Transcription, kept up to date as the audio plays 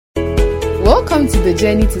Welcome to the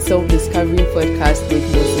Journey to Self-Discovery podcast with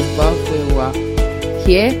Moses Bafwewa.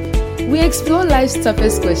 Here, we explore life's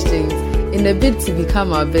toughest questions in a bid to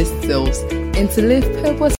become our best selves and to live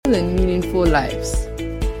purposeful and meaningful lives.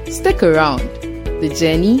 Stick around. The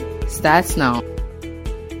journey starts now.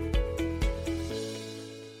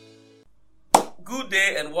 Good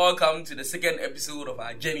day and welcome to the second episode of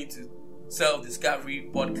our Journey to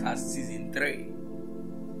Self-Discovery podcast season 3.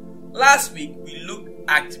 Last week, we looked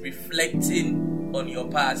at reflecting on your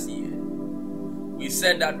past year. We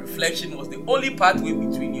said that reflection was the only pathway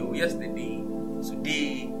between your yesterday,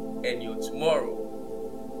 today, and your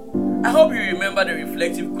tomorrow. I hope you remember the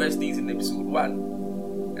reflective questions in episode 1,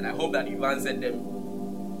 and I hope that you've answered them.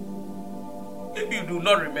 If you do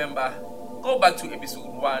not remember, go back to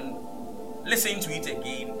episode 1, listen to it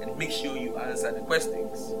again, and make sure you answer the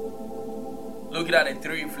questions. Looking at the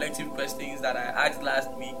 3 reflective questions that I asked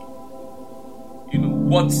last week,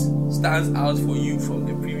 what stands out for you from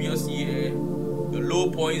the previous year, the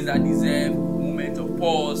low points that deserve a moment of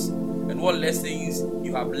pause, and what lessons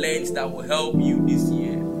you have learned that will help you this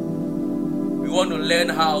year. We want to learn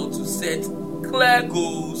how to set clear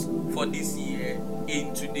goals for this year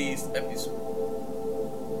in today's episode.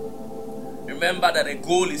 Remember that a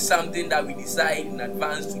goal is something that we decide in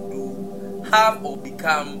advance to do, have, or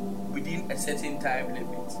become within a certain time limit.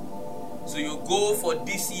 So your goal for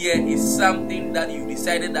this year is something that you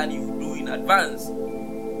decided that you will do in advance.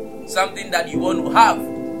 Something that you want to have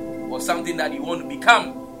or something that you want to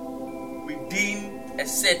become within a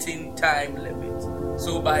certain time limit.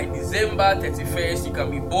 So by December 31st, you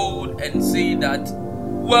can be bold and say that,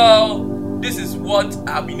 this is what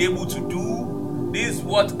I've been able to do, this is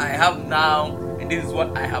what I have now, and this is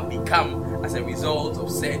what I have become as a result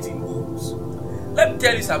of setting goals. Let me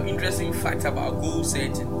tell you some interesting facts about goal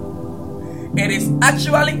setting. It is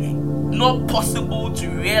actually not possible to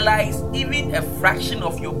realize even a fraction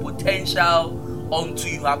of your potential until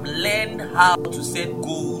you have learned how to set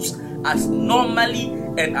goals as normally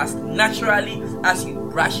and as naturally as you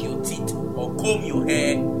brush your teeth or comb your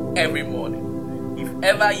hair every morning. If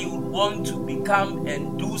ever you want to become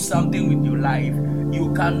and do something with your life,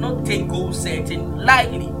 you cannot take goal setting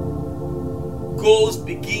lightly. Goals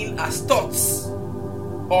begin as thoughts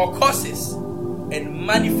or causes and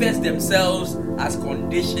manifest themselves as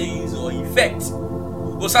conditions or effects.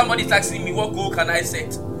 So somebody's asking me, what goal can I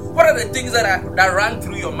set? What are the things that run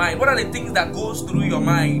through your mind? What are the things that goes through your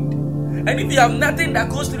mind? And if you have nothing that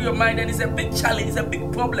goes through your mind, then it's a big challenge, it's a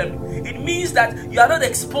big problem. It means that you are not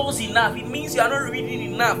exposed enough. It means you are not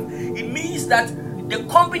reading enough. It means that the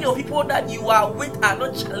company of people that you are with are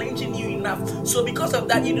not challenging you enough. So because of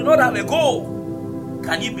that, you do not have a goal.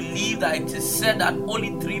 Can you believe that it is said that only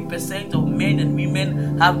 3% of men and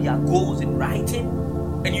women have their goals in writing?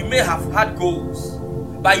 And you may have had goals,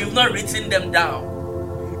 but you've not written them down.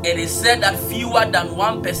 It is said that fewer than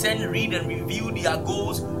 1% read and review their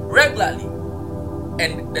goals regularly.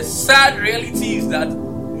 And the sad reality is that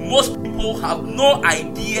most people have no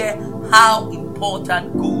idea how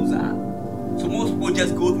important goals are. So most people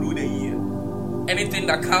just go through the year. Anything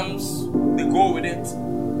that comes, they go with it.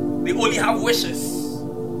 They only have wishes.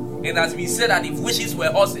 And as we said that if wishes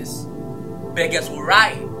were horses, beggars will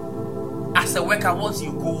ride. As a worker, what's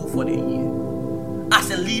your goal for the year?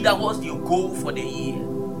 As a leader, what's your goal for the year?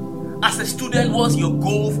 As a student, what's your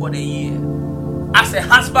goal for the year? As a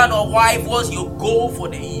husband or wife, what's your goal for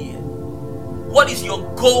the year? What is your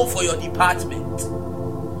goal for your department?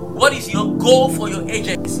 What is your goal for your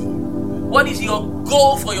agency? What is your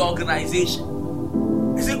goal for your organization?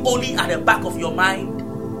 Is it only at the back of your mind?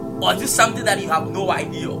 Or is this something that you have no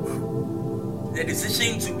idea of? The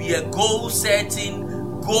decision to be a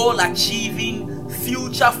goal-setting, goal-achieving,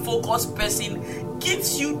 future-focused person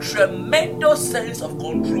gives you tremendous sense of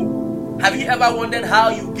control. Have you ever wondered how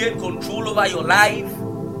you gain control over your life?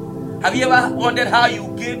 Have you ever wondered how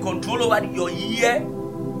you gain control over your year?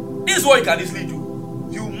 This is what you can easily do.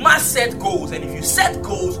 You must set goals, and if you set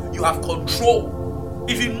goals, you have control.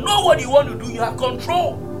 If you know what you want to do, you have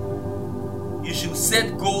control. You should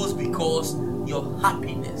set goals because your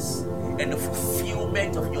happiness and the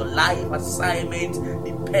fulfillment of your life assignment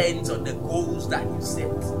depends on the goals that you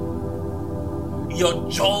set. Your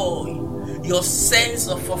joy, your sense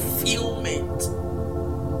of fulfillment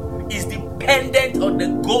is dependent on the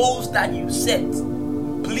goals that you set.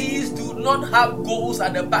 Please do not have goals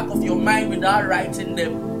at the back of your mind without writing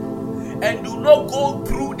them. And do not go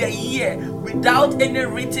through the year without any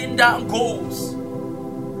written down goals.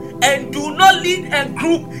 And do not lead a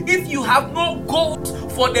group if you have no goals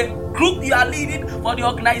for the group you are leading, for the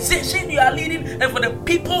organization you are leading, and for the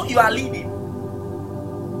people you are leading.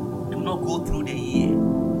 Do not go through the year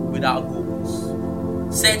without goals.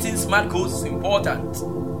 Setting SMART goals is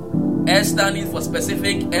important. S standing for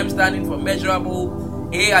specific, M standing for measurable,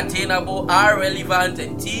 A attainable, R relevant,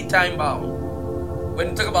 and T time bound. When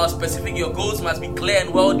you talk about specific, your goals must be clear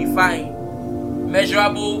and well defined.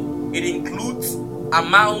 Measurable, it includes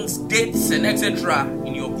amounts, dates, and etc.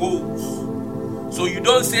 in your goals. So you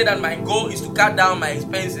don't say that my goal is to cut down my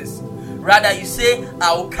expenses. Rather, you say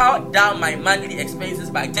I will cut down my monthly expenses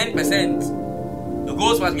by 10%. The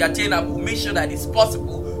goals must be attainable. Make sure that it's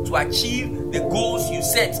possible to achieve the goals you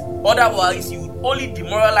set. Otherwise, you only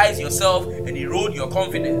demoralize yourself and erode your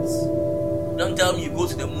confidence. Don't tell me you go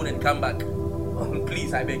to the moon and come back.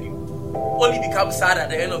 Please, I beg you. Only become sad at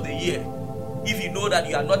the end of the year if you know that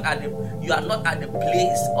you are not at the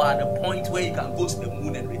place or at the point where you can go to the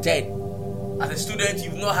moon and return. As a student,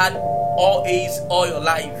 you've not had all A's all your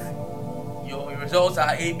life. Your results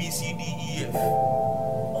are A, B, C, D, E, F.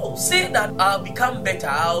 Oh, say that I'll become better.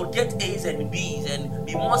 I'll get A's and B's and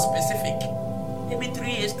be more specific. Maybe 3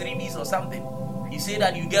 A's, 3 B's or something. You say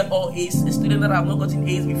that you get all A's. A student that have not gotten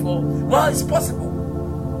A's before. Well, it's possible.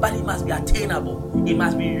 But it must be attainable. It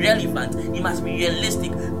must be relevant. It must be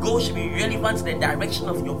realistic. Goals should be relevant to the direction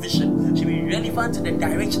of your vision. Should be relevant to the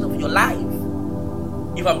direction of your life.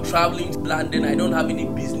 If I'm traveling to London, I don't have any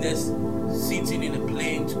business sitting in a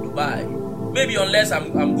plane to Dubai. Maybe unless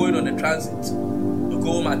I'm going on a transit. The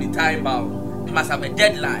goal must be time bound. It must have a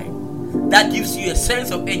deadline. That gives you a sense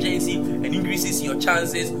of agency and increases your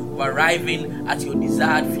chances of arriving at your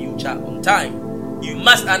desired future on time. You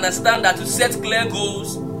must understand that to set clear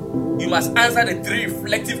goals, you must answer the 3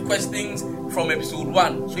 reflective questions from episode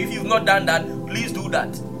 1. So if you've not done that, please do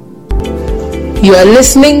that. You are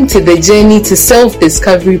listening to the Journey to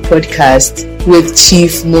Self-Discovery podcast with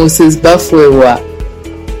Chief Moses Bafwewa.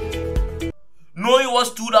 Knowing what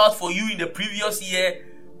stood out for you in the previous year,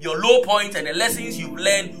 your low points and the lessons you've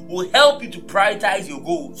learned will help you to prioritize your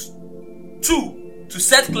goals. 2, to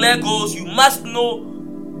set clear goals, you must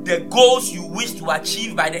know the goals you wish to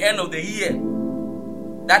achieve by the end of the year.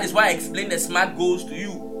 That is why I explained the SMART goals to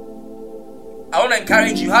you. I want to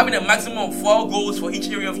encourage you, having a maximum of 4 goals for each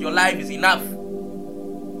area of your life is enough.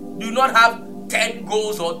 Do not have 10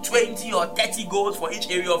 goals or 20 or 30 goals for each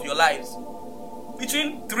area of your lives.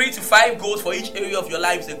 Between 3 to 5 goals for each area of your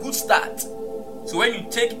life is a good start. So when you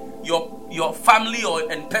take your family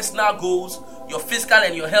and personal goals, your physical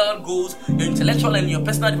and your health goals, your intellectual and your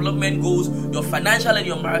personal development goals, your financial and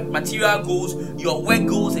your material goals, your work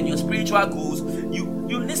goals and your spiritual goals,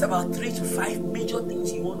 you list about 3 to 5 major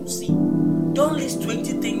things you want to see. Don't list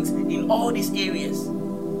 20 things in all these areas.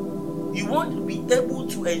 You want to be able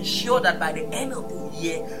to ensure that by the end of the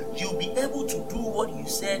year, you'll be able to do what you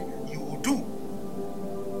said you will do.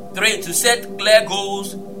 3, to set clear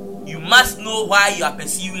goals, you must know why you are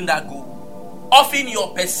pursuing that goal. Often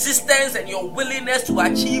your persistence and your willingness to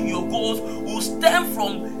achieve your goals will stem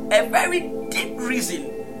from a very deep reason,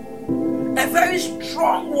 a very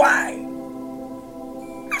strong why.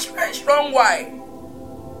 That's a very strong why.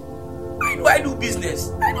 Why do I do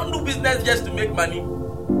business? I don't do business just to make money.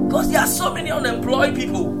 Because there are so many unemployed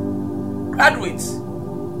people, graduates,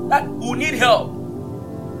 who need help.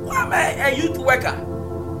 Why am I a youth worker?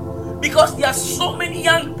 Because there are so many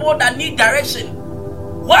young people that need direction.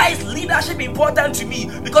 Why is leadership important to me?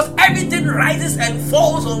 Because everything rises and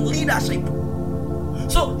falls on leadership.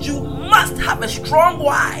 So you must have a strong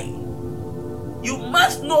why. You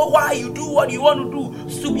must know why you do what you want to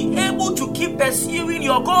do to be able to keep pursuing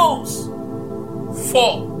your goals.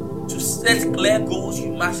 4, to set clear goals,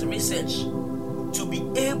 you must research. To be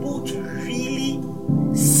able to really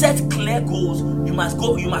set clear goals, you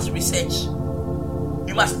must research.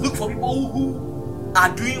 You must look for people who are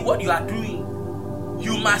doing what you are doing.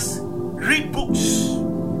 You must read books.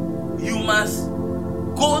 You must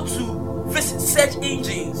go to visit search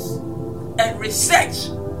engines and research.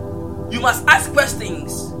 You must ask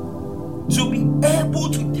questions to be able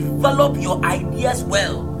to develop your ideas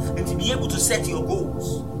well and to be able to set your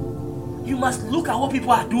goals. You must look at what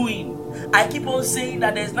people are doing. I keep on saying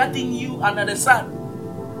that there's nothing new under the sun.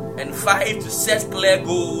 And 5, to set clear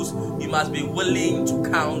goals, you must be willing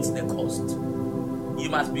to count the cost. You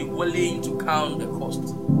must be willing to count the cost.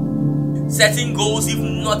 Setting goals, if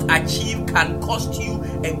not achieved, can cost you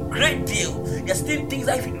a great deal. There are still things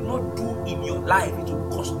that if you do not do in your life, it will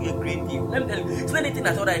cost you a great deal. Let me tell you, it's not anything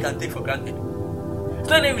I thought I can take for granted. It's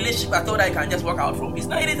not any relationship I thought I can just walk out from. It's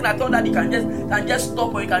not anything I thought that you can just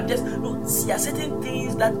stop or you can just... No, there are certain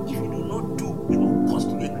things that if you do not do, it will cost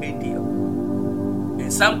you a great deal.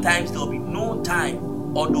 And sometimes there will be no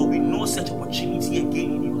time or there will be no such opportunity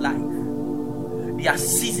again in your life. There are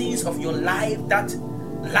seasons of your life that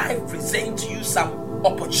life presents to you some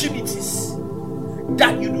opportunities.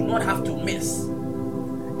 that you do not have to miss.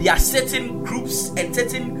 There are certain groups and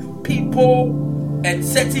certain people and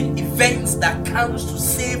certain events that comes to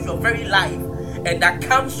save your very life and that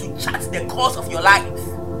comes to chart the course of your life.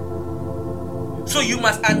 So you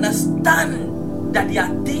must understand that there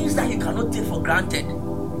are things that you cannot take for granted,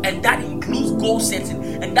 and that includes goal setting,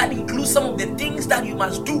 and that includes some of the things that you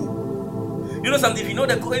must do. You know something, if you know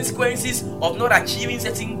the consequences of not achieving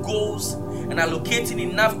certain goals and allocating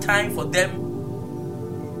enough time for them,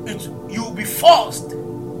 you'll be forced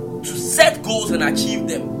to set goals and achieve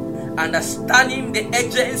them. Understanding the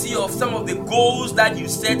urgency of some of the goals that you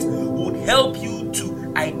set would help you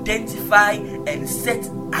to identify and set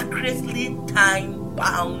accurately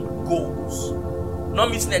time-bound goals. Not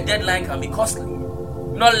meeting a deadline can be costly.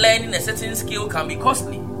 Not learning a certain skill can be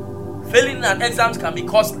costly. Failing an exam can be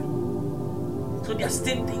costly. So there are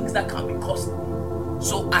still things that can be costly.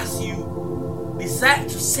 So as you decide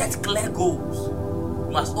to set clear goals,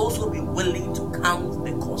 you must also be willing to count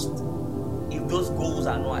the cost if those goals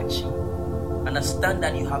are not achieved. Understand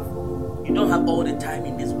that you don't have all the time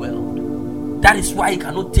in this world. That is why you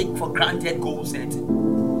cannot take for granted goal setting.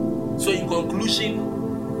 So in conclusion,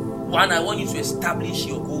 one, I want you to establish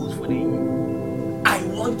your goals for the year. I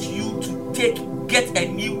want you to get a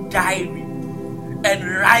new diary and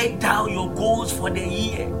write down your goals for the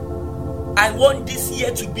year. I want this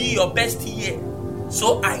year to be your best year.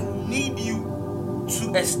 So I need you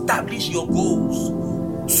to establish your goals.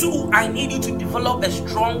 2, I need you to develop a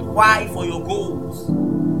strong why for your goals.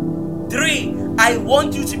 3, I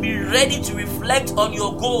want you to be ready to reflect on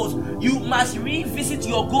your goals. You must revisit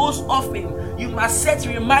your goals often. You must set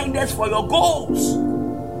reminders for your goals.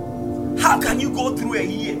 How can you go through a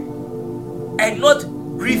year and not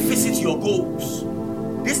revisit your goals?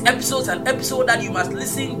 This episode is an episode that you must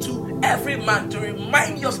listen to every month to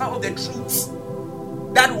remind yourself of the truths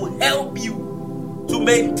that will help you to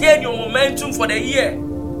maintain your momentum for the year.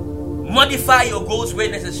 Modify your goals where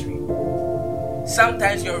necessary.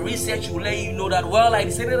 Sometimes your research will let you know that, well, I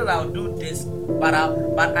decided that I'll do this, but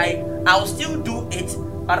I'll still do it,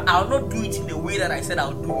 but I'll not do it in the way that I said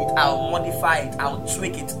I'll do it. I'll modify it. I'll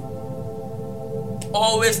tweak it.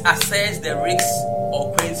 Always assess the risks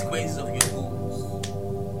or consequences of your goals.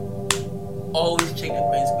 Always check the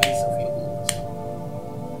consequences of your goals.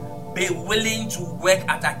 Be willing to work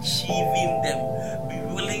at achieving them. Be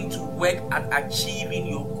willing to work at achieving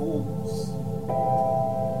your goals.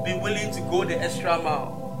 Be willing to go the extra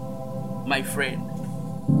mile, my friend.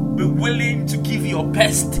 Be willing to give your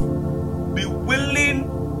best. Be willing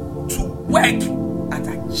to work at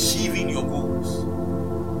achieving your goals.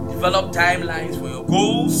 Develop timelines for your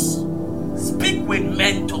goals. Speak with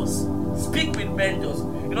mentors. Speak with mentors.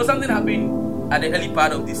 You know, something happened at the early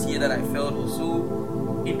part of this year that I felt was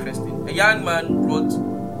so interesting. A young man wrote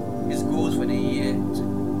his goals for the year.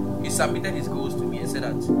 He submitted his goals to me and said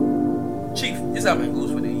that, Chief, these are my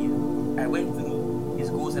goals for the year. I went through his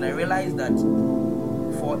goals and I realized that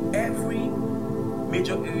for every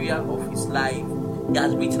major area of his life, he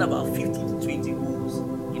has written about 15 to 20 goals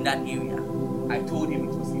in that area. I told him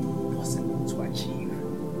it was impossible to achieve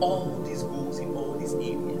all these goals in all these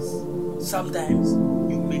areas. Sometimes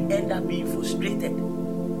you may end up being frustrated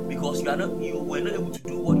because you were not able to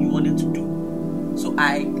do what you wanted to do. So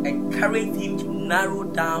I encouraged him to narrow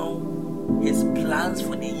down his plans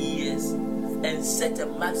for the years and set a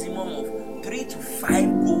maximum of 3 to 5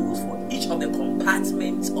 goals for each of the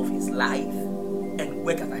compartments of his life and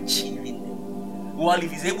work at achieving them. Well,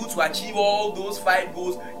 if he's able to achieve all those 5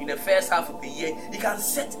 goals in the first half of the year, he can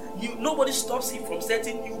set nobody stops him from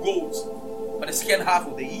setting new goals for the second half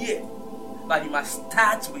of the year. But you must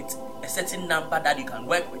start with a certain number that you can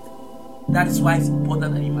work with. That is why it's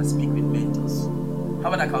important that you must speak with mentors.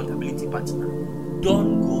 Have an accountability partner.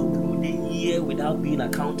 Don't go through the year without being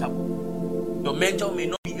accountable. Your mentor may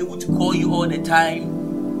not be able to call you all the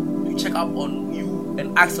time to check up on you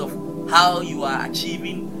and ask of how you are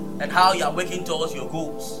achieving and how you are working towards your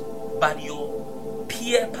goals. But your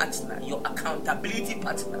peer partner, your accountability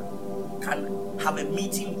partner, can have a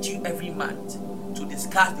meeting with you every month to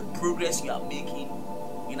discuss the progress you are making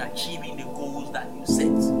in achieving the goals that you set.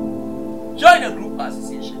 Join a group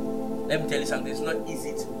association. Let me tell you something, it's not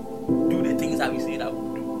easy to do the things that we say that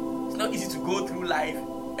we do. It's not easy to go through life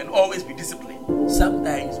and always be disciplined.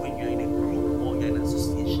 Sometimes when you're in a group or you're in an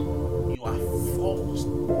association, you are forced to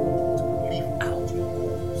live out your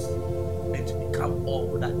goals and to become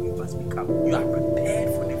all that you must become. You are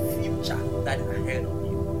prepared for the future that is ahead of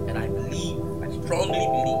you. And I strongly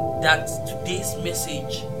believe that today's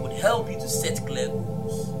message would help you to set clear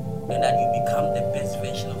goals and that you become the best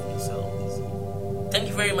version of yourself this year. Thank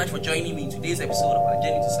you very much for joining me in today's episode of our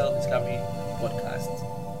Journey to Self-Discovery podcast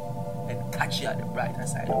and catch you at the brighter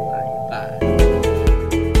side of life. Bye.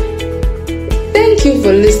 Thank you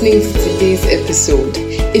for listening to today's episode.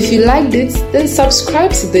 If you liked it, then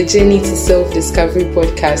subscribe to the Journey to Self-Discovery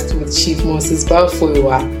podcast with Chief Moses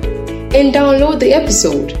Bafoiwa and download the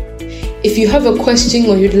episode. If you have a question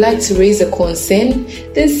or you'd like to raise a concern,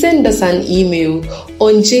 then send us an email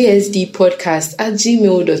on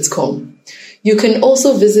jsdpodcast@gmail.com. You can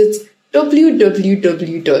also visit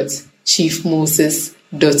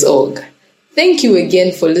www.chiefmoses.org. Thank you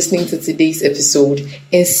again for listening to today's episode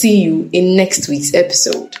and see you in next week's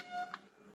episode.